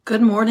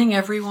Good morning,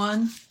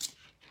 everyone.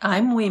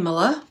 I'm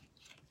Wimala,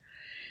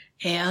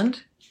 and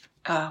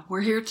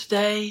we're here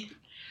today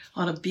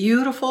on a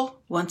beautiful,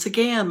 once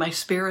again, my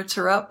spirits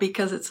are up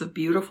because it's a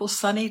beautiful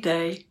sunny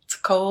day. It's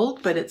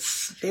cold, but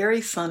it's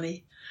very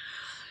sunny.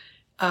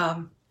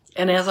 And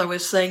as I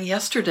was saying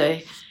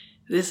yesterday,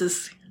 this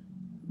is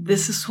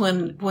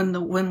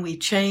when we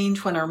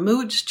change, when our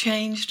moods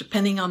change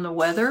depending on the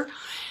weather.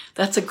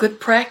 That's a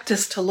good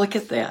practice to look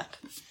at that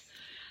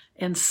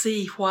and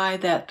see why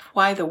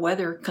the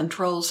weather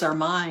controls our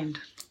mind,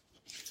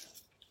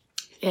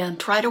 and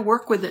try to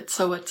work with it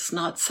so it's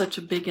not such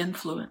a big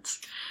influence.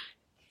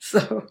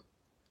 So,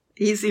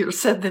 easier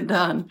said than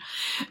done.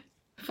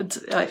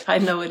 I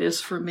know it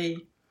is for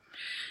me.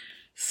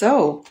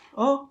 So,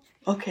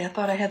 okay, I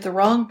thought I had the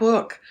wrong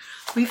book.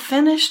 We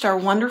finished our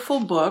wonderful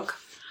book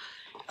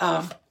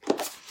by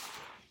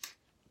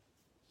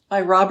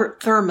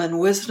Robert Thurman,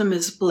 Wisdom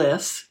is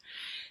Bliss.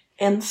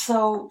 And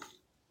so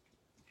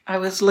I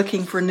was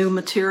looking for new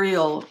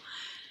material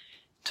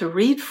to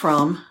read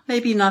from,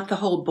 maybe not the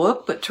whole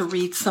book, but to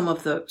read some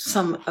of the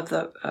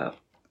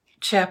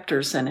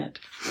chapters in it.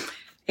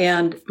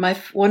 And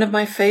one of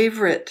my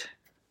favorite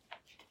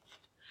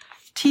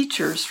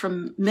teachers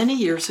from many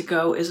years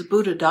ago is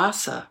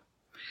Buddhadasa.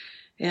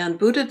 And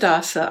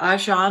Buddhadasa,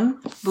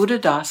 Ajahn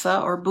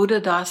Buddhadasa, or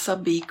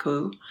Buddhadasa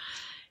Bhikkhu.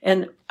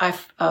 And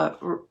I've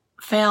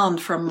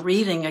found from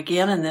reading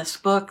again in this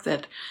book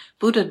that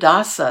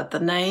Buddhadasa, the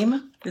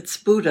name, it's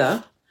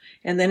Buddha,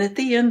 and then at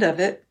the end of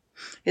it,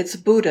 it's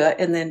Buddha,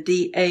 and then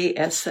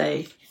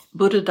D-A-S-A,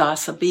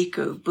 Buddhadasa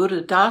Bhikkhu.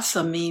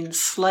 Buddhadasa means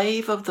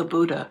slave of the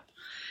Buddha.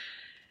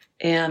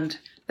 And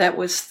that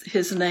was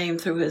his name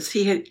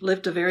he had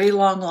lived a very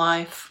long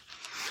life,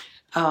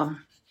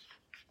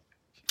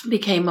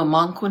 became a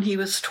monk when he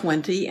was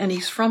 20, and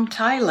he's from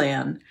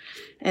Thailand.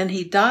 And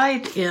he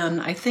died in,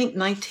 I think,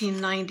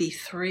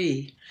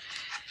 1993.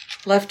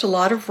 Left a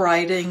lot of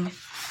writing.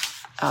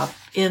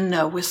 In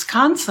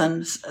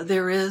Wisconsin,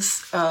 there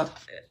is,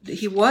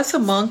 he was a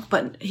monk,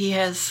 but he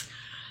was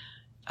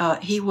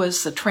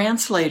a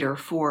translator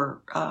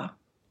for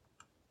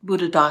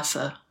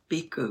Buddhadasa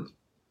Bhikkhu,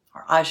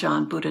 or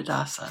Ajahn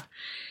Buddhadasa.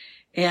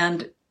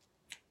 And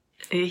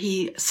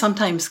he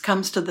sometimes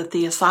comes to the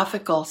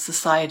Theosophical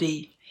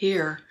Society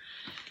here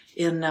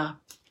in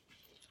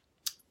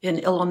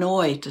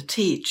Illinois to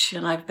teach,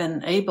 and I've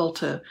been able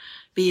to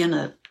be in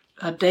a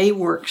day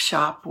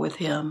workshop with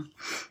him.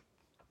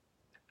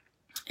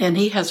 And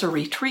he has a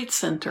retreat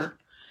center,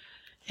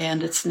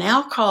 and it's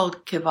now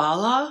called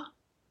Kevala,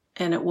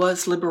 and it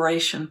was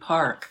Liberation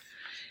Park,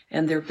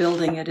 and they're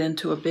building it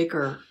into a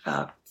bigger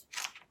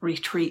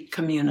retreat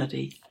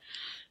community.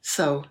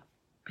 So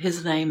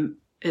his name,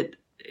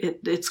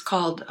 it's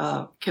called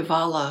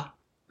Kevala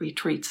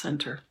Retreat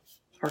Center,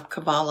 or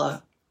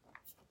Kevala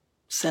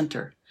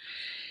Center.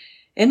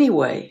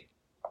 Anyway,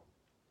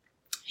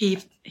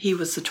 he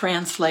was a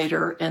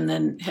translator and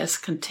then has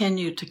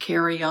continued to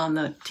carry on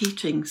the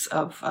teachings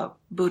of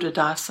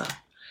Buddhadasa.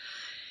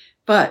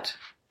 But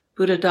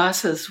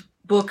Buddhadasa's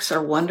books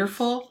are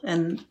wonderful,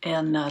 and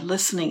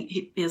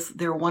listening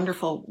there are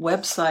wonderful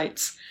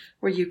websites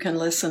where you can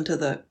listen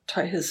to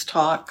his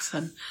talks,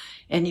 and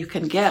you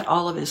can get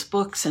all of his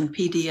books in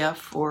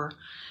PDF or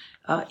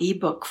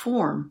ebook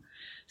form.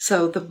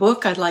 So the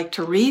book I'd like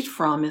to read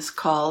from is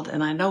called,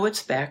 and I know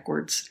it's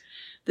backwards,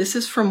 this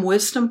is from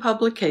Wisdom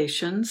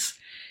Publications,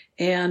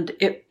 and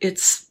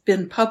it's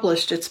been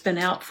published. It's been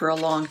out for a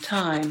long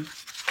time.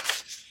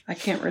 I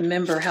can't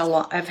remember how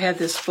long. I've had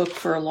this book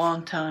for a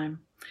long time.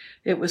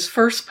 It was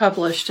first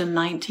published in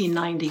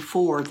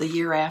 1994, the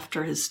year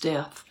after his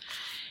death,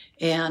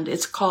 and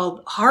it's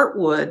called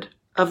Heartwood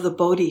of the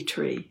Bodhi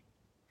Tree.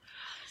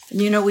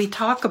 And we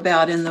talk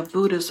about in the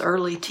Buddha's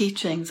early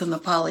teachings in the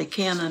Pali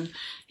Canon,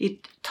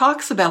 he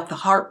talks about the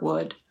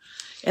heartwood,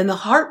 and the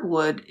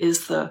heartwood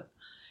is the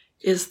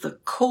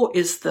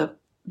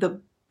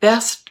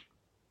best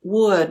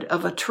wood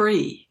of a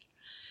tree.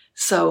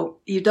 So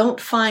you don't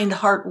find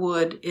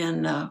heartwood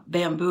in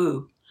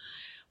bamboo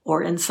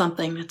or in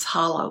something that's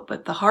hollow,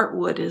 but the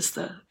heartwood is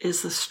the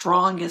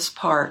strongest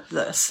part,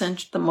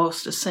 the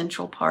most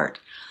essential part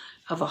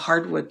of a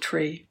hardwood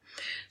tree.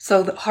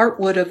 So the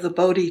heartwood of the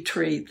Bodhi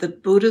tree, the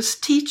Buddha's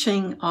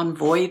teaching on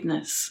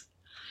voidness.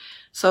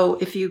 So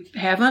if you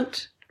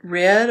haven't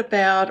read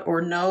about or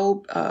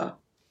know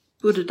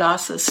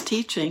Buddhadasa's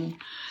teaching,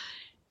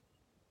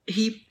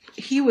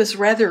 he was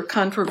rather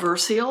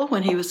controversial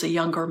when he was a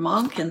younger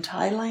monk in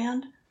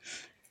Thailand,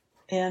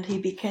 and he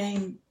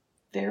became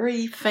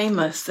very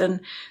famous.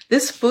 And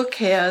this book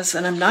has,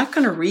 and I'm not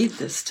going to read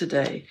this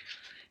today,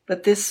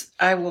 but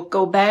I will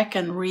go back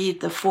and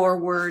read the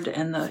foreword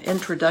and the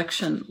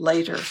introduction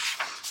later.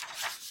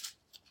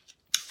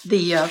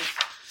 They're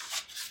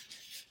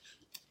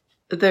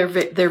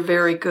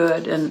very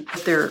good, and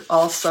they're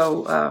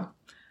also,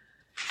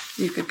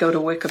 you could go to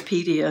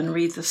Wikipedia and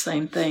read the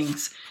same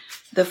things.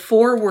 The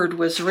foreword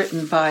was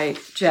written by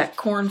Jack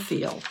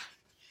Kornfield,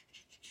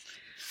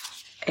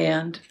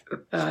 and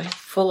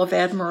full of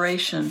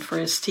admiration for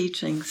his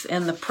teachings.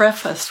 And the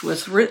preface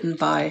was written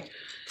by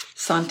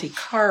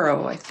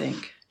Santikaro, I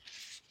think.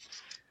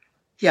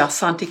 Yeah,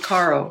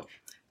 Santikaro,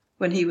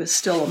 when he was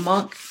still a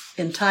monk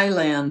in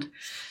Thailand.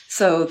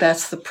 So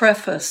that's the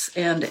preface,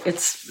 and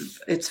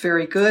it's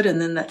very good.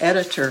 And then the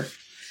editor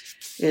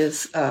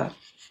is, I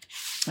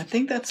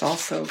think that's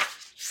also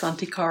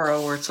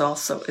Santikaro, or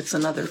it's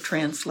another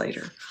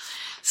translator.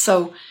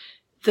 So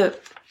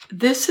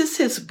this is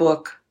his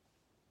book,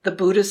 The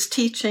Buddha's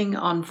Teaching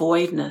on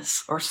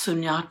Voidness, or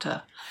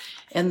Sunyata.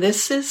 And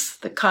this is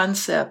the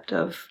concept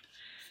of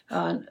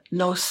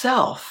no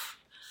self.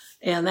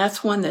 And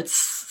that's one that's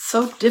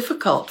so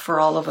difficult for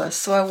all of us.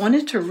 So I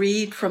wanted to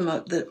read from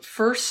the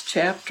first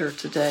chapter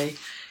today.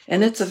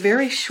 And it's a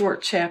very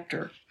short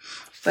chapter.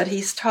 But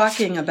he's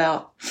talking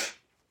about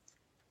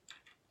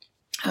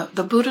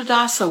the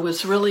Buddhadasa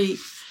was really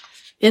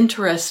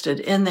interested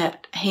in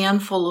that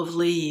handful of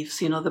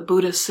leaves. You know, the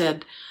Buddha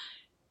said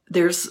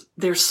there's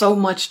so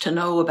much to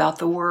know about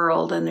the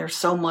world, and there's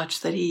so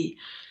much that he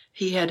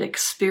had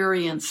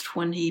experienced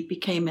when he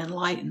became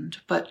enlightened.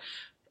 But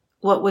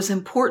what was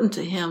important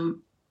to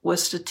him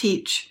was to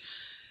teach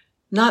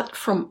not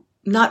from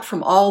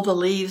all the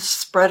leaves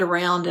spread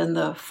around in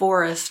the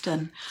forest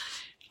and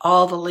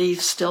all the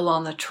leaves still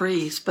on the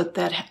trees, but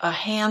that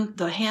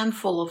the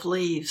handful of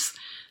leaves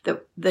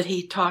that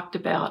he talked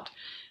about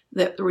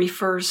that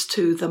refers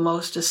to the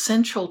most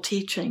essential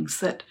teachings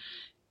that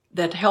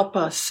help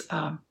us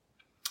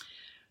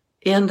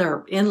end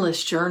our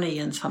endless journey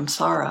in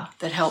samsara,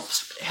 that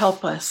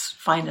help us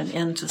find an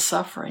end to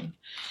suffering.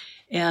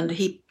 And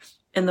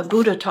the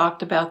Buddha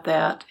talked about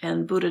that,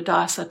 and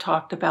Buddhadasa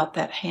talked about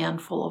that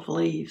handful of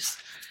leaves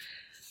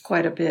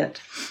quite a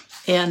bit.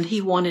 And he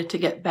wanted to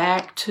get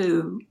back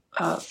to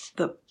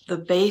the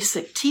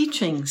basic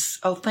teachings.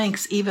 Oh,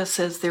 thanks. Eva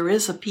says there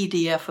is a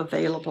PDF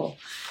available.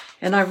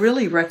 And I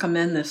really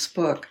recommend this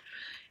book.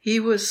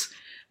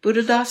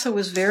 Buddhadasa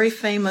was very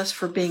famous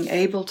for being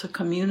able to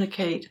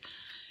communicate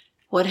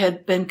what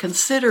had been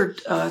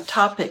considered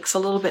topics a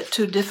little bit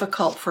too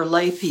difficult for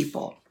lay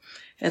people.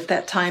 At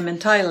that time in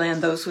Thailand,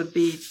 those would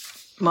be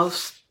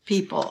most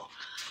people.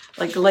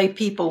 Like lay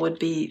people would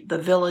be the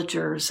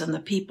villagers and the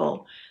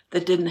people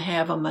that didn't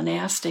have a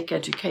monastic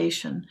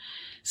education.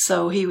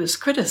 So he was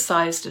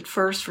criticized at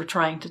first for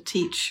trying to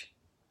teach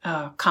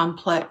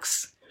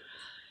complex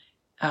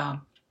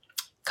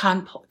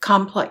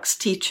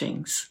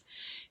teachings.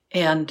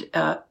 And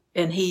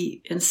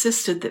he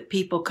insisted that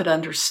people could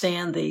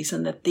understand these,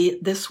 and that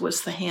this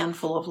was the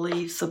handful of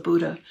leaves the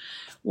Buddha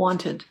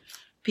wanted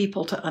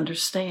people to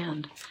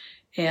understand.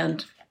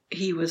 And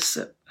he was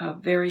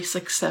very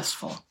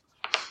successful.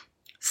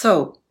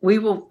 So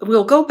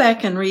we'll go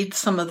back and read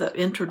some of the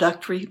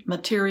introductory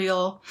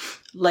material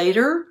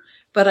later,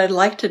 but I'd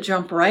like to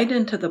jump right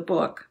into the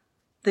book.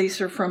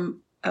 These are from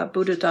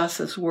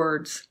Buddhadasa's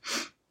words.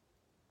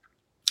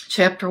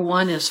 Chapter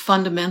 1 is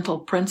Fundamental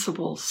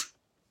Principles.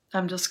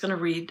 I'm just going to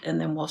read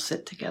and then we'll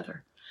sit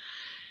together.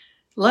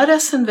 Let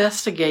us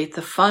investigate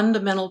the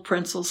fundamental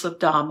principles of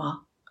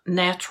Dhamma,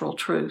 natural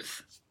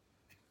truth.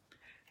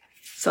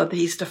 So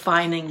he's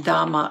defining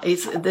Dhamma.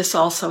 This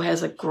also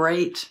has a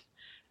great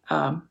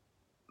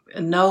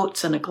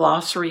notes and a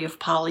glossary of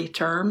Pali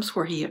terms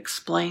where he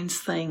explains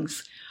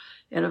things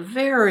in a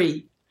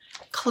very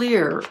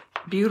clear,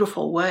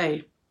 beautiful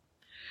way.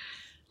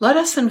 Let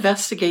us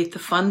investigate the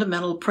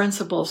fundamental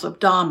principles of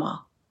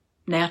Dhamma,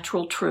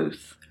 natural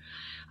truth.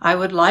 I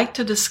would like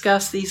to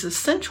discuss these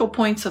essential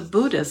points of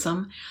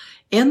Buddhism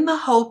in the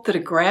hope that a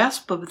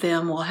grasp of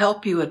them will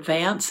help you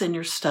advance in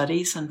your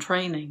studies and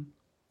training.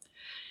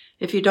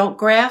 If you don't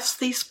grasp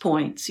these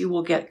points, you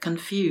will get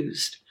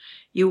confused.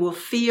 You will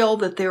feel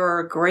that there are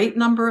a great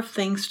number of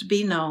things to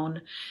be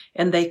known,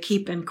 and they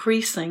keep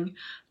increasing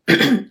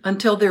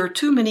until there are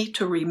too many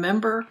to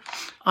remember,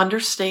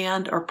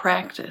 understand, or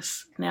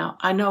practice. Now,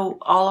 I know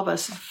all of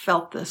us have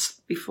felt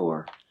this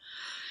before.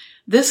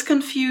 This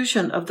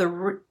confusion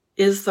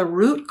is the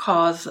root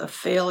cause of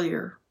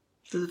failure.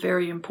 This is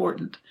very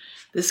important.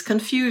 This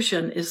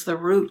confusion is the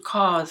root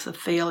cause of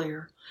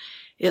failure.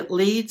 It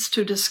leads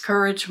to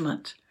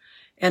discouragement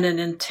and an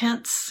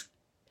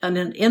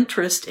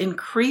interest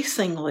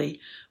increasingly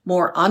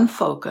more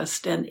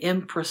unfocused and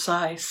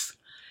imprecise.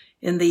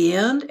 In the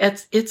end,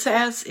 it's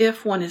as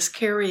if one is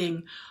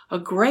carrying a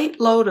great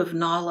load of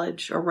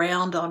knowledge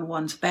around on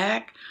one's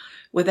back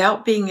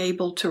without being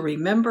able to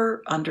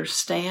remember,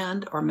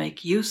 understand, or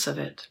make use of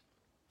it.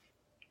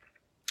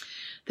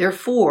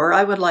 Therefore,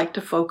 I would like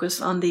to focus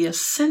on the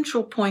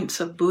essential points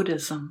of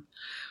Buddhism,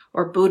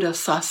 or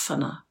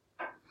Buddhasasana,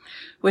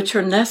 which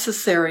are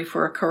necessary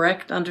for a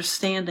correct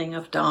understanding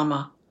of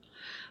Dhamma.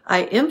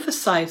 I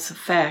emphasize the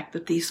fact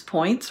that these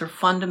points are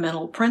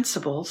fundamental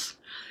principles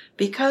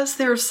because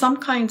there are some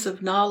kinds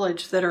of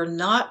knowledge that are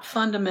not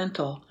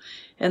fundamental,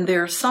 and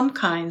there are some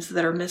kinds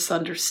that are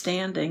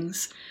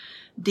misunderstandings,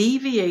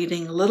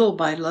 deviating little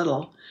by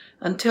little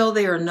until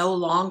they are no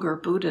longer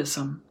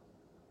Buddhism.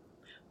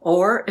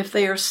 Or, if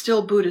they are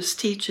still Buddhist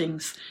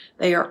teachings,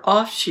 they are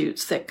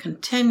offshoots that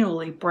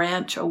continually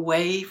branch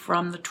away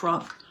from the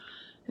trunk.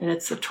 And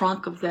it's the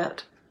trunk of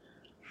that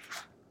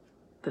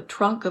the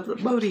trunk of the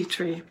Bodhi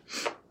tree.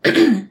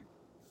 The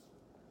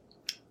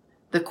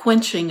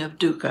quenching of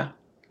dukkha.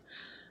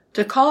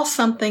 To call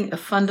something a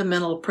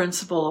fundamental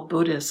principle of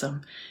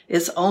Buddhism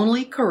is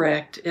only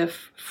correct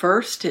if,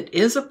 first, it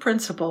is a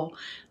principle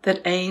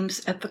that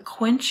aims at the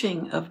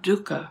quenching of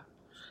dukkha.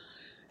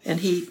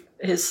 And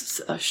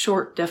his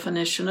short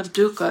definition of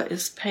dukkha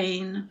is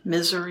pain,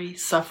 misery,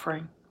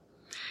 suffering.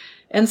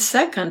 And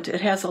second,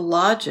 it has a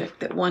logic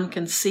that one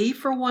can see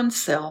for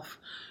oneself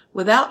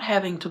without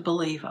having to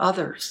believe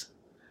others.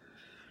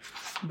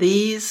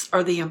 These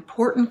are the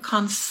important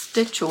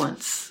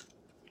constituents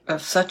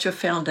of such a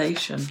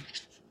foundation.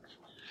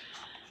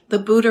 The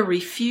Buddha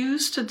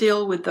refused to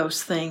deal with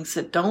those things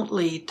that don't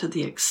lead to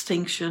the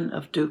extinction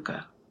of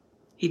dukkha.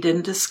 He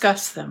didn't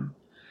discuss them.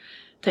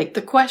 Take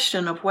the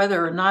question of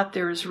whether or not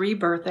there is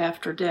rebirth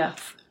after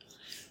death.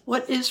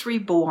 What is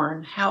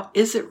reborn? How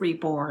is it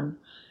reborn?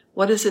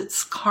 What is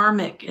its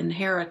karmic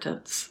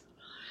inheritance?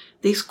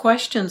 These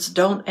questions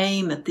don't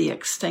aim at the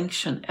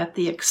extinction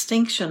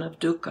of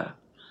dukkha.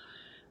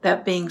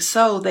 That being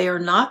so, they are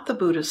not the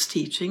Buddha's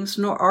teachings,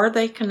 nor are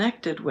they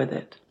connected with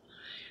it.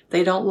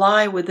 They don't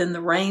lie within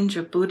the range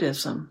of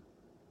Buddhism.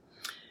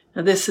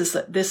 Now, this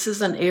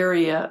is an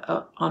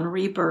area on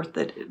rebirth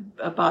that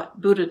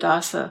about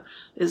Buddhadasa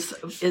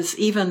is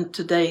even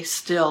today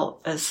still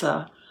is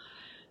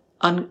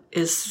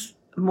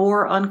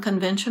more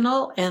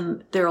unconventional,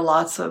 and there are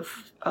lots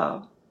of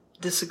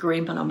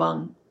disagreement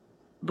among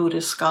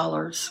Buddhist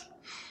scholars.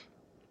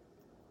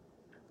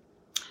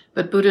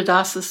 But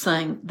Buddhadasa is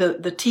saying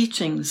the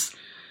teachings,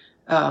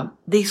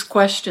 these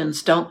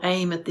questions don't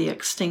aim at the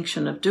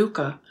extinction of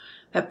dukkha.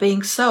 That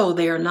being so,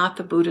 they are not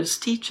the Buddha's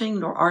teaching,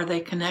 nor are they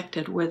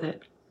connected with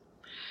it.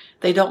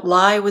 They don't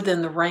lie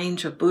within the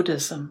range of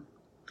Buddhism.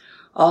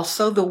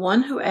 Also, the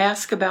one who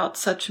asks about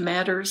such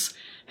matters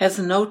has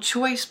no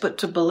choice but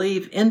to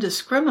believe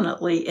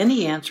indiscriminately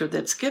any answer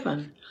that's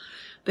given,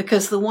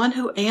 because the one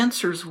who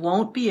answers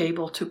won't be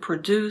able to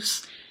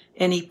produce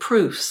any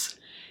proofs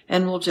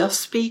and will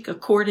just speak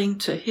according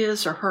to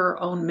his or her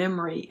own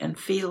memory and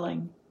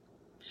feeling.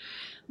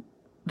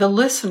 The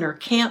listener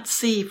can't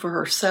see for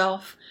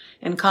herself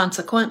and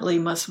consequently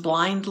must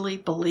blindly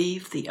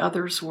believe the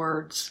other's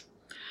words.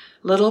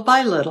 Little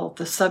by little,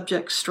 the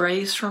subject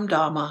strays from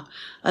Dhamma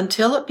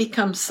until it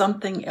becomes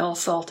something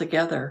else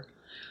altogether,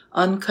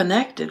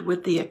 unconnected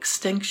with the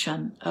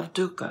extinction of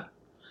dukkha.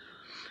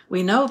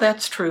 We know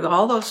that's true.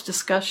 All those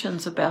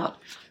discussions about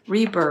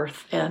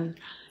rebirth and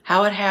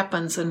how it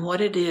happens and what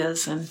it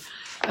is, and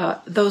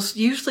those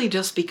usually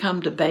just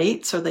become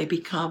debates, or they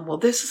become, well,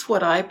 this is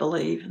what I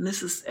believe,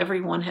 and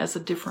everyone has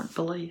a different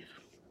belief.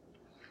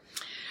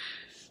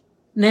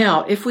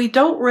 Now, if we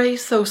don't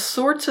raise those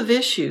sorts of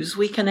issues,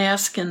 we can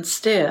ask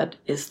instead,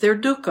 is there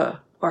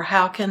dukkha, or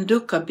how can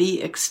dukkha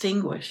be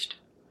extinguished?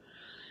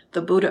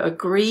 The Buddha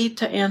agreed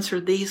to answer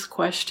these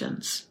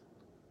questions.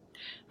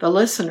 The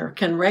listener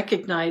can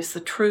recognize the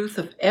truth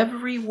of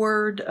every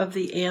word of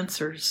the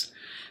answers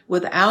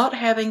without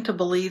having to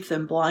believe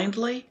them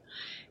blindly,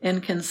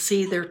 and can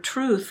see their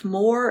truth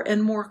more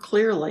and more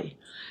clearly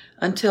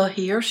until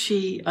he or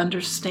she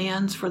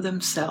understands for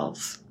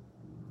themselves.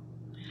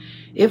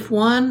 If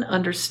one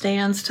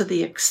understands to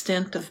the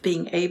extent of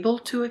being able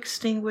to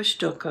extinguish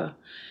dukkha,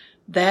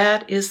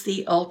 that is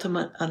the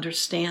ultimate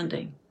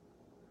understanding.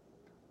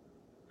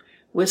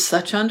 With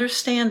such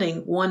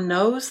understanding, one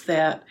knows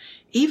that,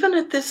 even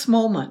at this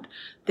moment,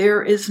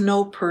 there is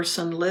no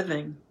person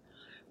living.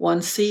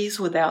 One sees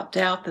without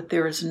doubt that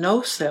there is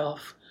no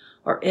self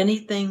or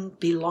anything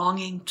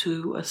belonging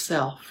to a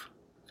self.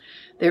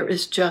 There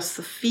is just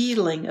the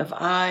feeling of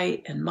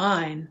I and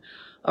mine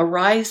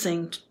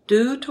arising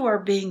due to our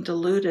being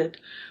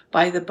deluded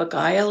by the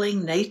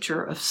beguiling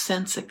nature of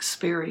sense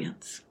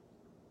experience.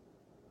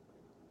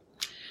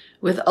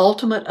 With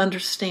ultimate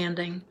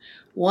understanding,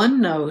 one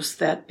knows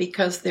that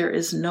because there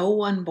is no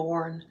one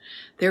born,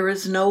 there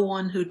is no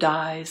one who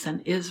dies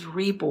and is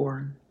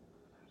reborn.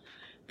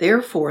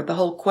 Therefore, the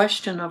whole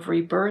question of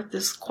rebirth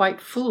is quite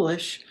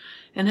foolish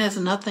and has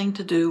nothing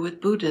to do with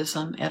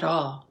Buddhism at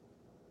all.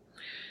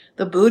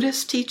 The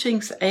Buddhist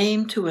teachings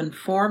aim to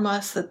inform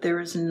us that there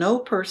is no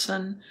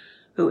person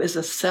who is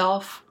a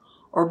self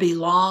or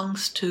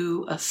belongs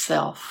to a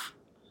self.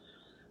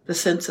 The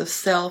sense of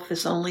self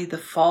is only the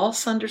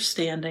false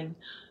understanding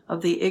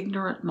of the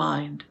ignorant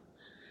mind.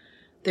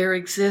 There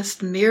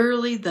exist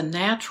merely the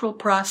natural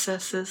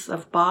processes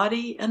of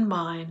body and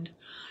mind,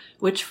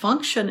 which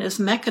function as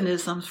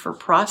mechanisms for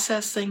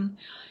processing,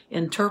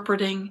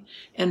 interpreting,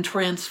 and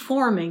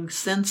transforming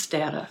sense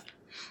data.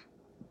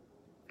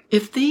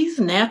 If these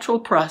natural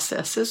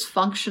processes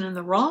function in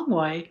the wrong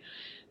way,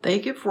 they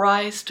give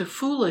rise to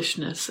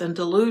foolishness and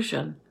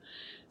delusion,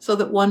 so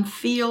that one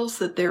feels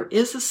that there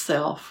is a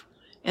self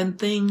and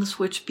things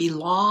which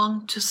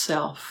belong to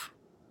self.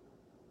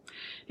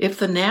 If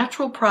the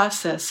natural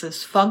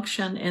processes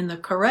function in the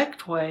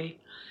correct way,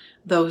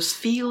 those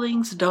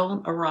feelings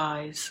don't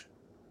arise.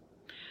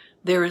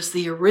 There is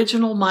the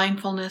original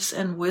mindfulness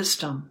and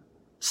wisdom,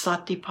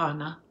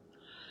 satipana,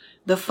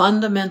 the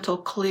fundamental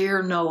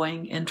clear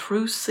knowing and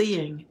true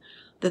seeing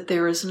that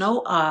there is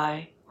no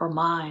I or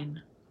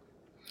mine.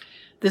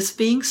 This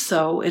being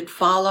so, it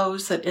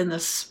follows that in the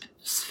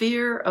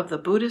sphere of the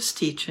Buddhist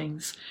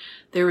teachings,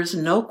 there is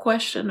no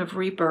question of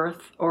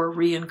rebirth or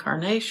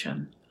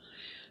reincarnation.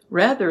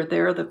 Rather,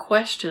 there are the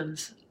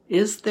questions,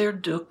 is there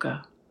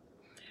dukkha?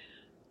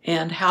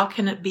 And how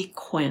can it be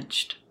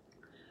quenched?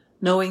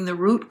 Knowing the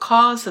root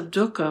cause of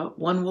dukkha,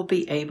 one will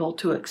be able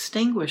to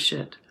extinguish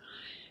it.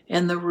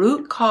 And the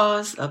root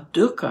cause of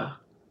dukkha,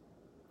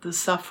 the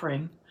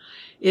suffering,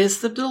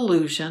 is the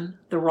delusion,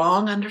 the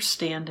wrong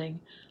understanding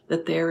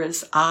that there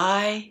is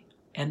I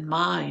and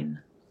mine.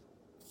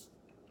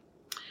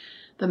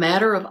 The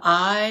matter of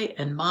I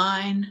and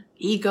mine,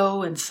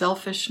 ego and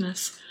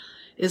selfishness,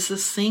 is the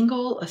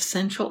single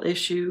essential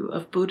issue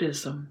of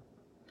Buddhism.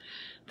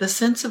 The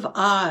sense of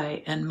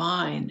I and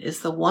mine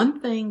is the one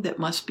thing that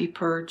must be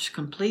purged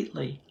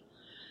completely.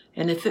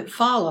 And if it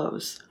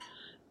follows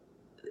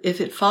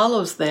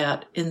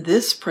that in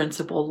this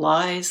principle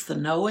lies the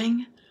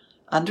knowing,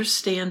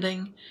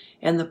 understanding,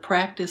 and the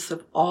practice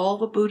of all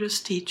the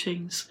Buddhist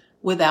teachings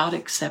without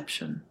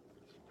exception.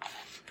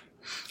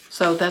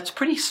 So that's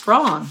pretty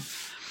strong.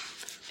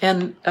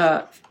 And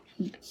the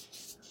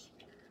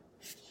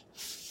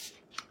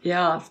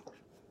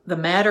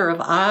matter of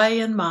I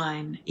and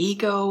mine,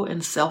 ego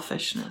and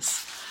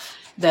selfishness.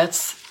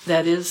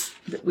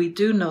 We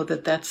do know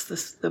that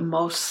that's the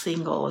most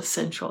single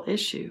essential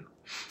issue.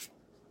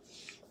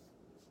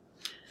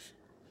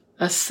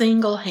 A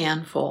single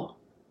handful.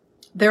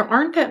 There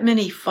aren't that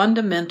many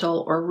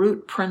fundamental or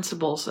root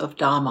principles of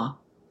Dhamma.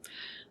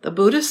 The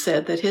Buddha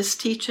said that his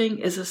teaching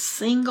is a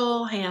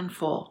single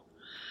handful.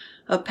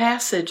 A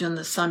passage in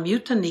the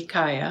Samyutta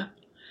Nikaya,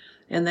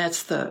 and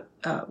that's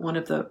one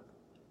of the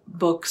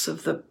books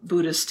of the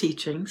Buddhist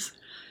teachings,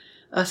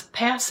 a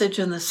passage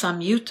in the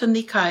Samyutta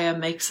Nikaya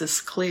makes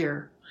this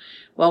clear.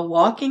 While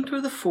walking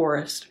through the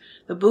forest,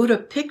 the Buddha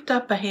picked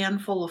up a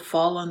handful of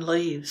fallen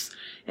leaves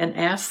and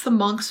asked the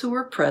monks who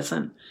were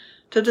present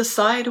to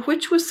decide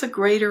which was the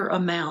greater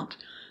amount,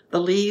 the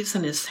leaves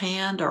in his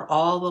hand or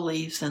all the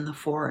leaves in the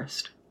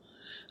forest.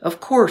 Of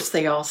course,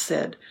 they all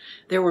said,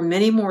 there were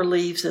many more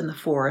leaves in the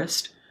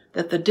forest,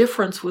 that the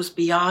difference was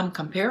beyond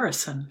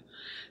comparison.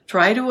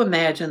 Try to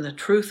imagine the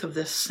truth of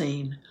this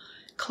scene.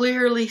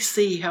 Clearly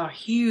see how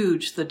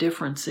huge the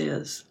difference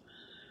is.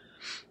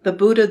 The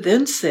Buddha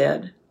then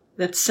said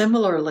that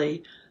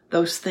similarly,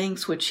 those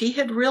things which he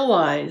had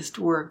realized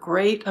were a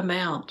great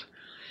amount,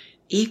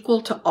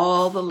 equal to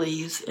all the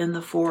leaves in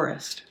the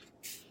forest.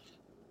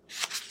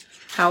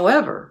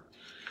 However,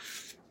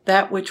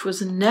 that which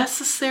was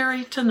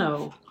necessary to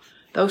know,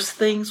 those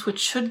things which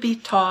should be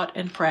taught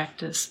and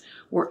practiced,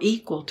 were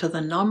equal to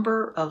the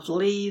number of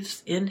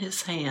leaves in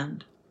his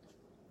hand.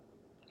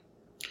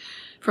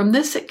 From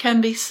this it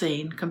can be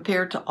seen,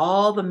 compared to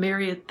all the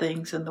myriad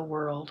things in the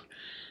world,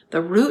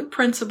 the root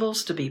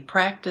principles to be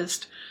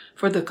practiced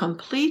for the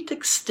complete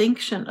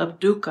extinction of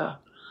dukkha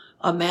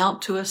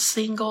amount to a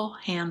single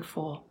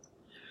handful.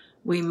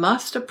 We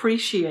must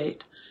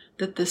appreciate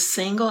that this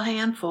single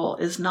handful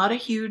is not a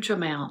huge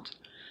amount.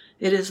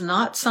 It is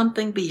not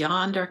something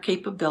beyond our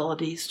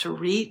capabilities to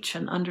reach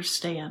and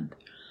understand.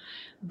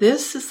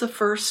 This is the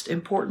first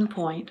important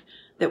point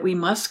that we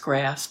must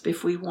grasp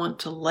if we want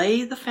to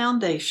lay the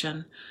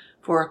foundation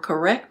for a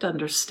correct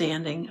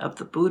understanding of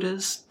the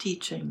Buddha's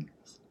teaching.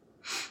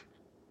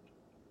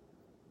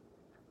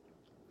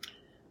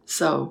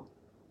 So,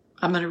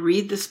 I'm going to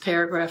read this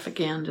paragraph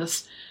again.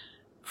 Just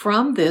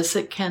from this,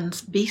 it can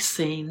be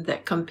seen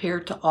that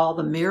compared to all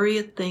the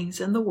myriad things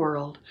in the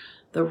world,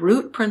 the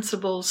root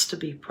principles to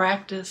be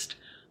practiced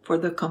for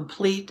the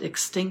complete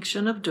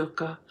extinction of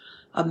dukkha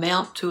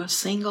amount to a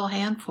single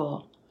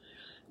handful.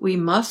 We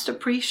must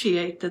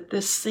appreciate that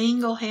this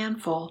single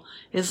handful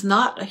is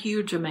not a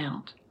huge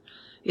amount.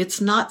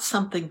 It's not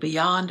something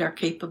beyond our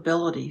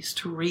capabilities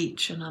to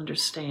reach and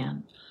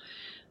understand.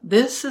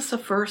 This is the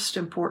first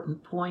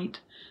important point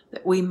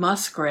that we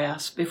must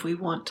grasp if we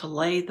want to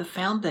lay the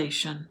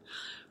foundation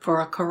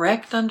for a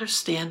correct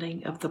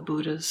understanding of the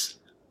Buddha's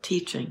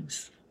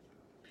teachings.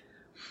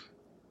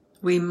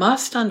 We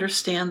must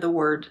understand the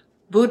word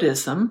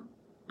Buddhism,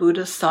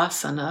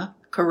 Buddhasasana,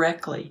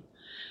 correctly.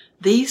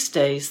 These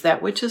days,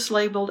 that which is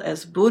labeled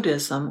as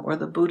Buddhism or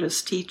the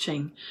Buddha's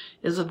teaching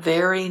is a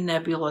very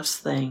nebulous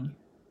thing,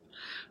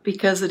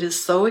 because it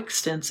is so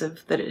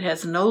extensive that it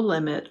has no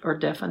limit or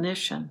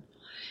definition.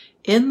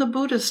 In the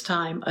Buddha's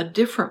time, a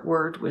different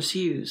word was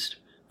used.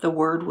 The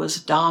word was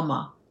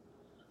Dhamma.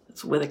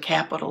 It's with a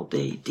capital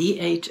D,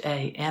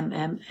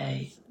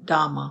 D-H-A-M-M-A,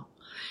 Dhamma,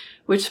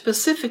 which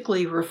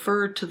specifically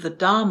referred to the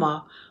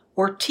Dhamma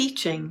or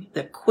teaching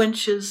that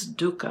quenches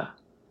dukkha.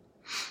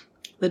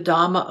 The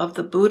Dhamma of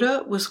the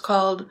Buddha was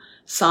called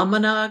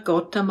Samana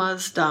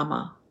Gautama's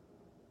Dhamma.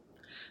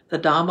 The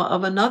Dhamma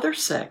of another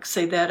sect,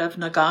 say that of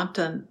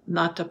Niganta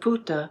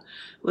Nataputta,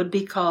 would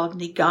be called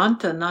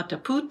Niganta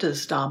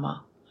Nataputta's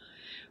Dhamma.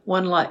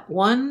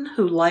 One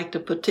who liked a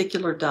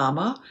particular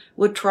Dhamma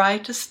would try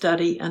to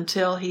study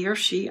until he or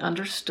she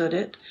understood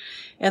it,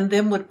 and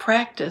then would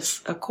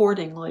practice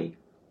accordingly.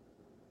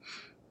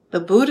 The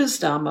Buddha's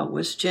Dhamma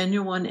was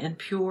genuine and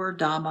pure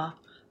Dhamma,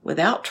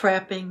 without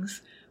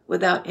trappings,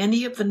 without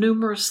any of the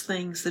numerous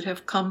things that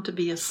have come to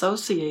be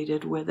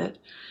associated with it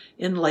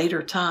in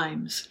later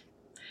times.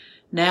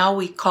 Now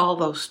we call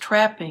those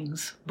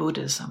trappings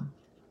Buddhism.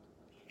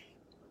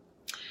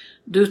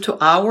 Due to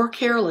our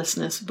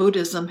carelessness,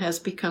 Buddhism has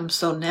become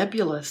so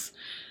nebulous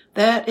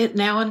that it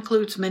now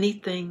includes many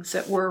things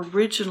that were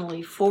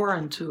originally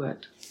foreign to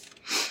it.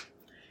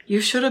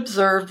 You should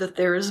observe that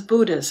there is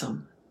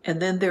Buddhism,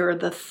 and then there are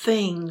the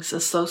things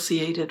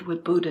associated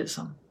with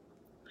Buddhism.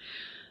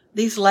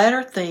 These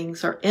latter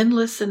things are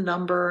endless in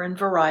number and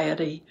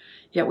variety,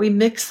 yet we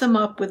mix them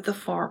up with the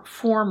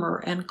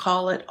former and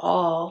call it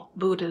all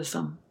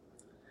Buddhism.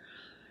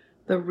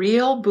 The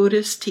real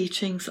Buddhist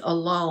teachings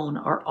alone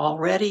are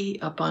already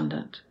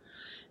abundant,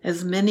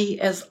 as many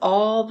as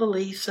all the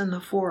leaves in the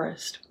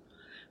forest,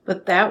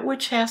 but that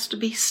which has to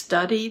be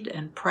studied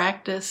and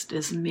practiced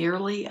is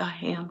merely a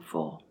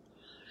handful.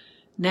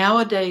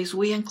 Nowadays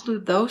we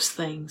include those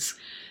things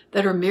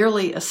that are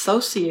merely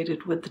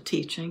associated with the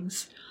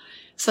teachings,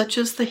 such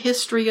as the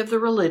history of the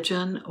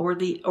religion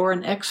or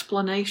an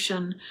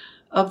explanation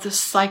of the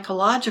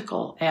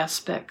psychological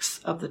aspects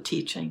of the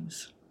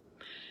teachings.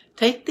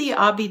 Take the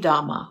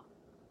Abhidhamma,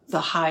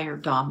 the higher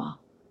Dhamma.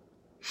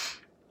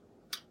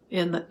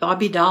 In the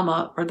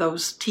Abhidhamma are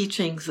those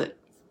teachings that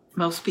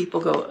most people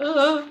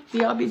go, the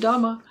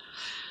Abhidhamma.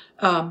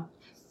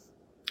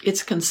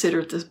 It's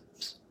considered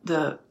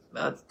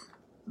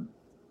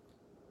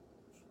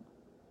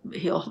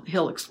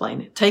he'll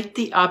explain it. Take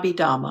the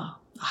Abhidhamma,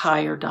 the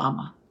higher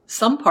Dhamma.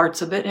 Some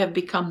parts of it have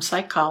become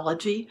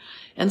psychology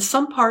and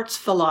some parts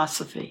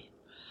philosophy.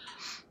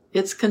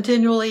 It's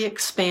continually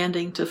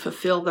expanding to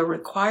fulfill the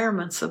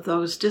requirements of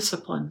those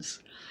disciplines.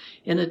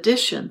 In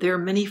addition, there are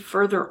many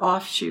further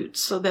offshoots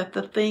so that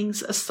the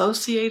things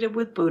associated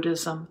with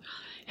Buddhism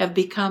have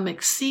become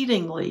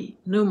exceedingly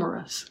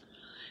numerous.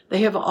 They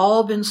have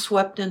all been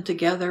swept in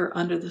together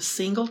under the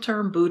single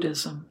term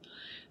Buddhism,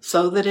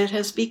 so that it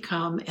has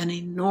become an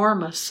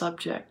enormous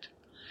subject.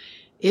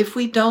 If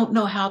we don't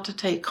know how to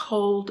take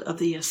hold of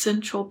the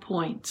essential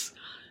points,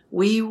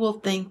 we will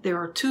think there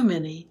are too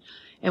many,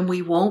 and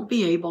we won't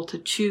be able to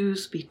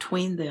choose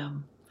between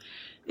them.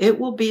 It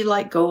will be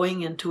like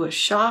going into a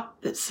shop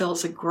that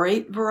sells a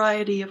great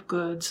variety of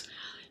goods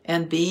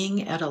and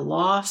being at a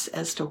loss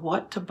as to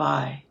what to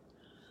buy.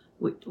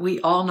 We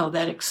all know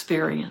that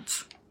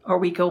experience. Or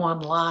we go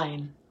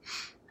online.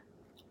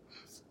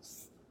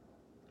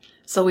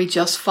 So we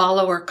just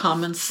follow our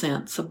common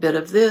sense, a bit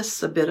of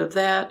this, a bit of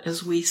that,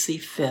 as we see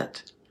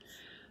fit.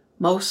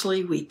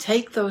 Mostly we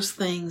take those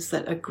things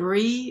that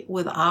agree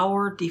with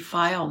our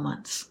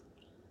defilements.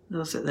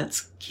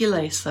 That's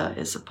kilesa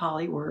is a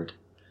Pali word.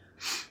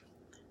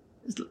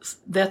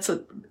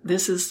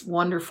 This is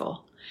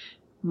wonderful.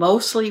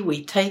 Mostly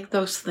we take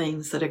those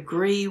things that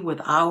agree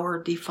with our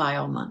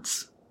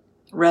defilements,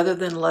 rather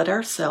than let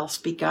ourselves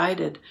be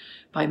guided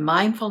by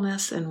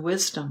mindfulness and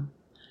wisdom.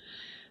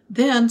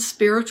 Then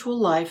spiritual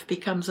life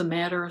becomes a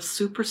matter of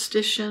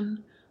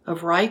superstition,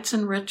 of rites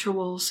and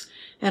rituals,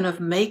 and of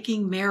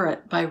making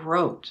merit by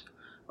rote,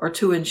 or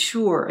to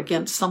ensure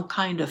against some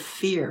kind of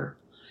fear,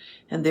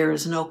 and there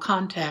is no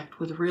contact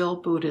with real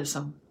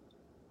Buddhism.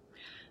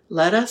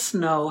 Let us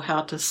know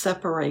how to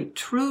separate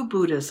true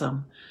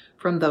Buddhism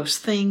from those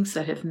things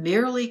that have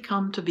merely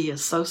come to be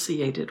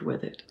associated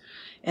with it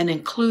and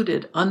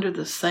included under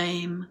the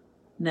same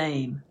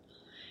name.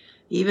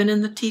 Even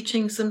in the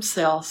teachings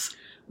themselves,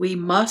 we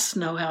must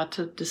know how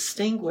to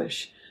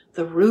distinguish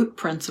the root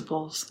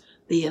principles,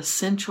 the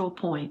essential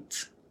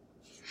points.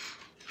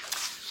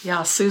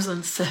 Yeah,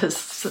 Susan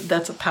says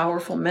that's a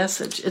powerful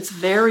message. It's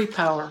very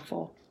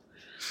powerful.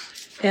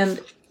 And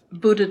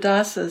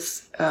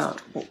Buddhadasa's,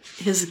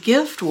 his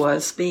gift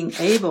was being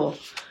able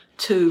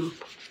to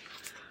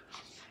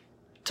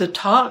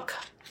talk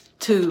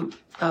to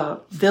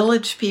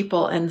village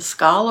people and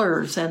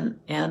scholars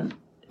and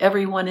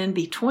everyone in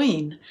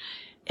between,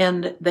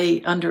 and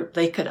they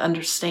could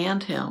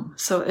understand him.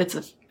 So it's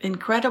an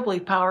incredibly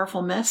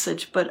powerful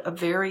message, but a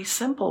very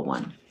simple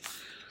one.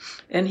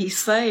 And he's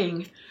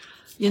saying,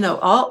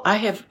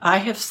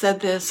 I have said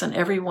this, and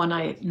everyone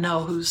I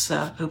know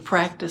who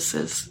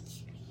practices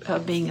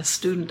being a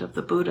student of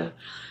the Buddha,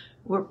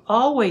 we're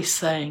always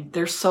saying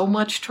there's so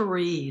much to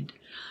read.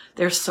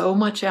 There's so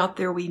much out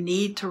there we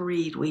need to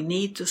read, we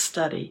need to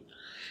study.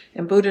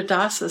 And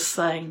Buddhadasa is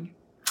saying,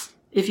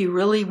 if you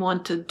really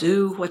want to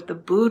do what the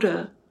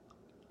Buddha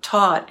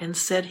taught and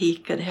said he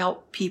could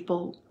help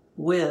people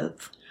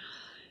with,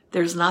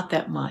 there's not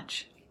that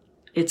much.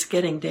 It's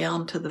getting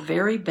down to the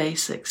very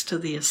basics, to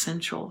the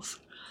essentials.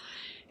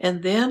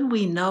 And then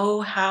we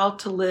know how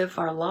to live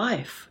our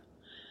life.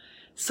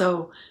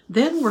 So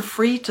then we're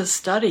free to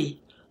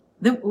study.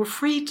 Then we're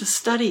free to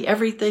study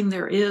everything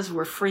there is.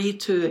 We're free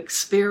to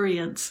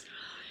experience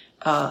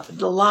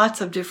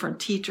lots of different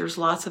teachers,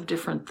 lots of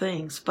different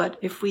things. But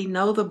if we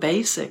know the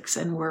basics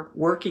and we're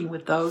working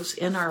with those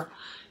in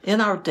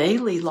our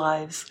daily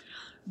lives,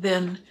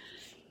 then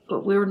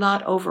we're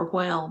not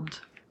overwhelmed.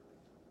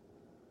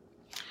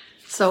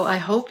 So I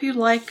hope you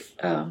like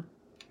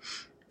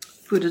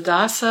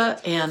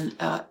Buddhadasa, and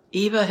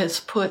Eva has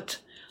put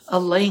a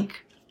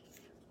link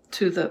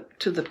to the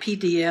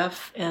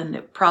PDF, and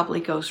it probably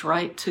goes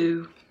right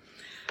to,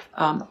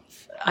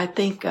 I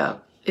think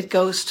it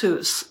goes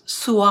to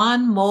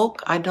Suan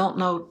Mok. I don't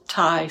know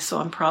Thai, so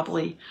I'm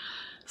probably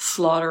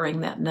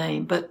slaughtering that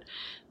name, but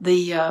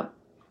the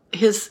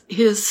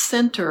his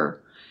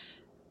center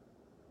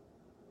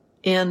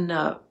in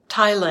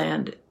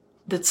Thailand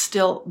that's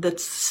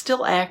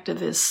still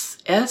active is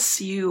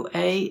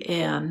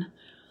SUANMOKKH.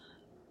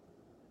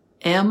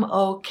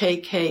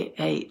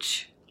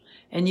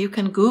 And you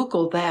can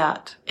Google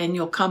that, and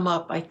you'll come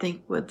up, I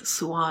think, with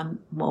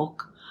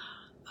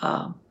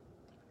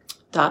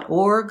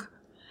suanmok.org.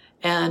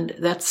 And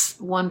that's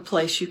one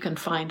place you can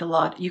find a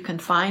lot. You can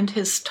find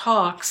his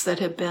talks that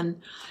have been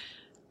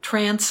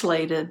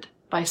translated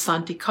by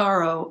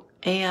Santikaro,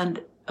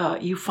 and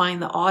you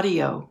find the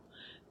audio.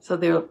 So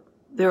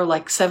there are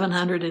like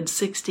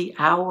 760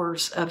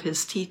 hours of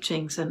his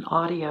teachings in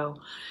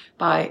audio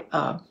by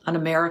an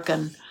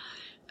American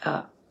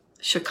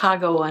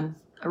Chicagoan,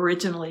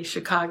 originally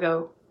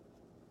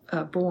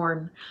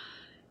Chicago-born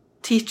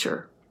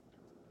teacher.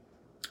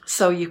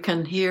 So you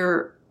can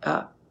hear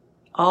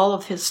all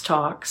of his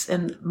talks,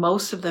 and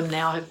most of them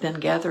now have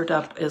been gathered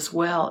up as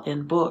well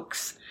in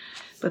books,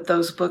 but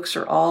those books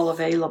are all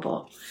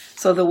available.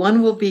 So the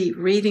one we'll be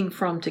reading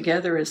from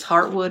together is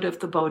Heartwood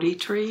of the Bodhi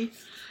Tree,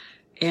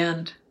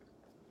 and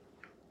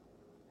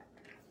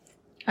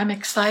I'm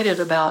excited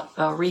about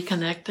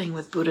reconnecting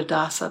with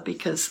Buddhadasa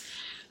because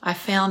I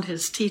found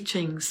his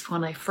teachings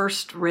when I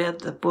first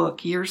read the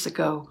book years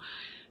ago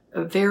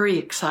very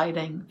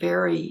exciting,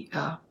 very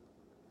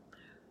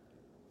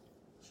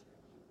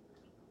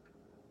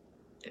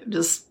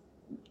just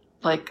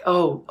like,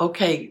 oh,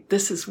 okay,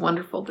 this is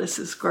wonderful, this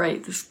is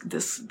great,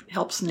 this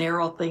helps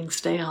narrow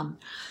things down,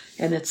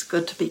 and it's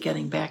good to be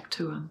getting back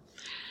to him.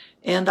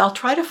 And I'll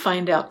try to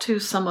find out, too,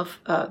 some of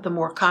the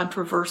more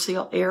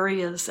controversial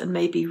areas and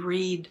maybe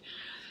read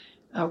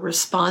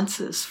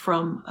responses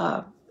from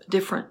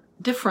different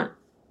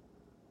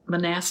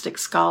monastic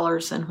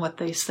scholars and what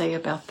they say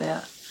about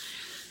that.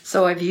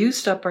 So I've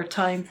used up our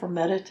time for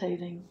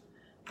meditating,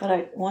 but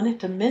I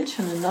wanted to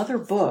mention another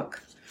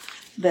book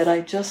that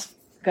I just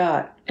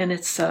got, and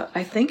it's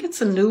I think it's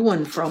a new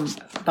one from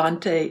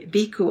Bhante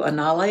Bhikkhu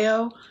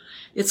Analayo.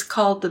 It's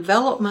called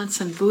Developments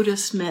in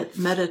Buddhist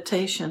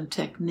Meditation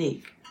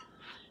Technique.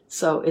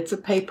 So it's a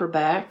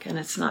paperback, and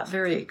it's not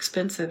very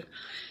expensive.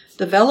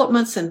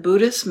 Developments in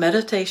Buddhist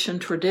Meditation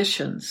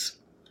Traditions,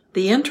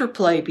 the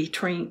interplay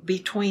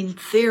between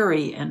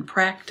theory and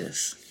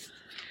practice.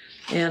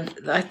 And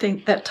I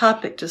think that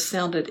topic just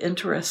sounded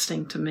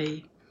interesting to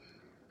me.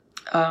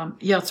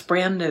 It's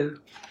brand new.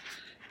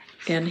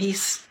 And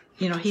he's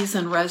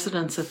in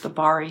residence at the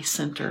Bari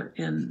Center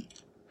in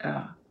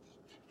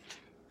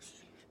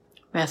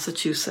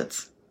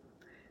Massachusetts.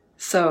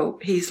 So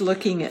he's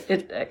looking at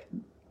it.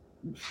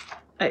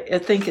 I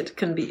think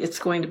it's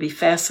going to be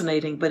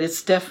fascinating, but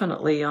it's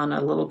definitely on a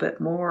little bit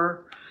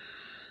more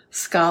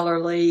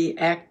scholarly,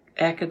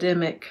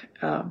 academic.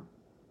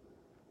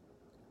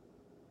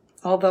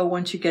 Although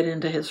once you get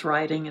into his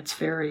writing, it's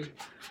very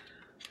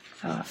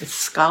it's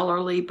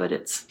scholarly, but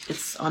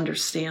it's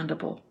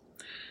understandable.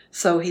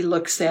 So he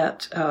looks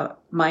at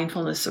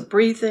mindfulness of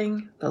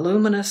breathing, the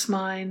luminous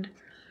mind,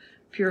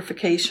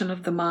 purification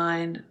of the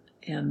mind,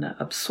 and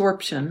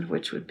absorption,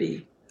 which would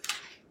be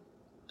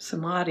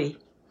samadhi,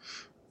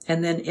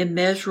 and then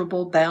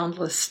immeasurable,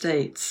 boundless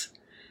states.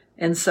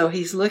 And so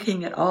he's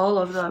looking at all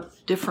of the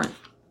different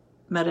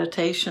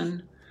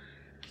meditation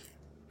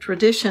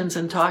traditions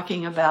and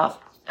talking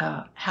about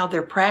how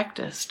they're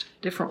practiced,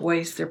 different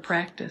ways they're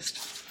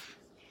practiced.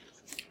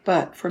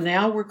 But for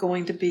now, we're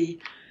going to be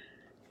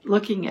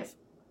looking at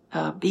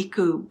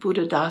Bhikkhu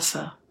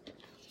Buddhadasa.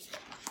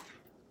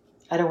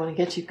 I don't want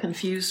to get you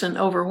confused and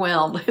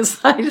overwhelmed because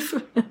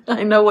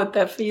I know what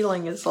that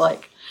feeling is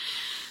like.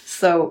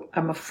 So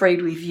I'm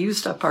afraid we've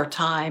used up our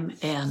time,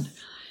 and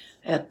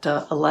at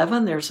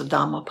 11 there's a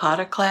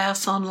Dhammapada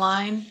class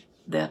online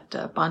that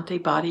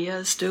Bhante Bhatia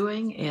is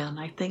doing, and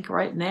I think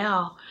right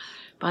now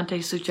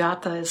Bhante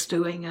Sujata is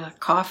doing a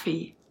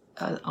coffee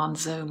on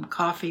Zoom,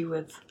 coffee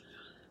with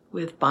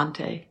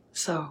Bhante.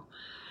 So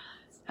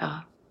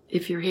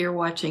if you're here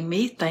watching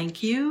me,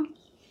 thank you.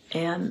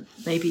 And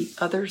maybe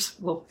others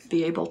will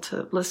be able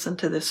to listen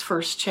to this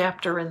first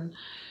chapter in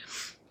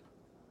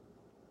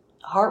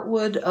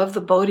Heartwood of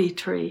the Bodhi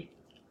Tree,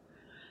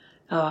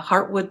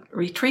 Heartwood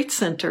Retreat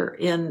Center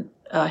in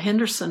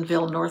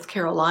Hendersonville, North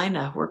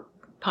Carolina, where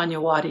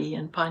Panyawadi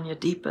and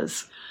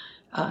Panyadeepa's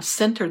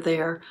center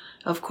there,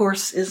 of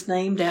course, is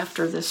named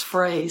after this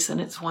phrase,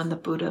 and it's one the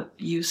Buddha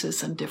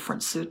uses in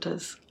different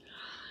suttas.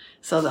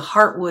 So the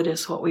heartwood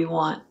is what we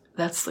want.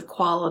 That's the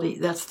quality,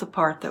 that's the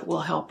part that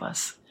will help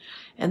us.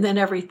 And then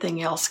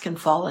everything else can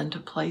fall into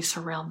place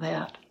around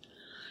that.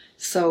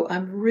 So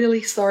I'm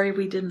really sorry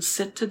we didn't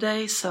sit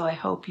today, so I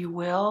hope you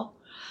will.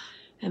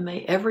 And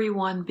may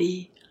everyone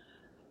be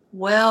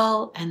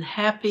well and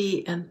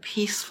happy and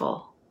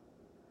peaceful.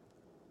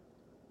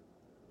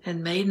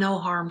 and may no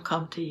harm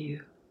come to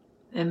you.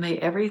 And may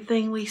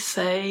everything we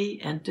say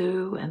and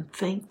do and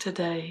think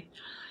today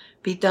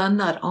be done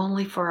not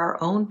only for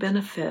our own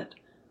benefit,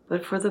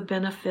 but for the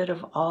benefit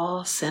of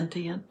all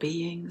sentient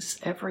beings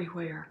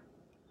everywhere.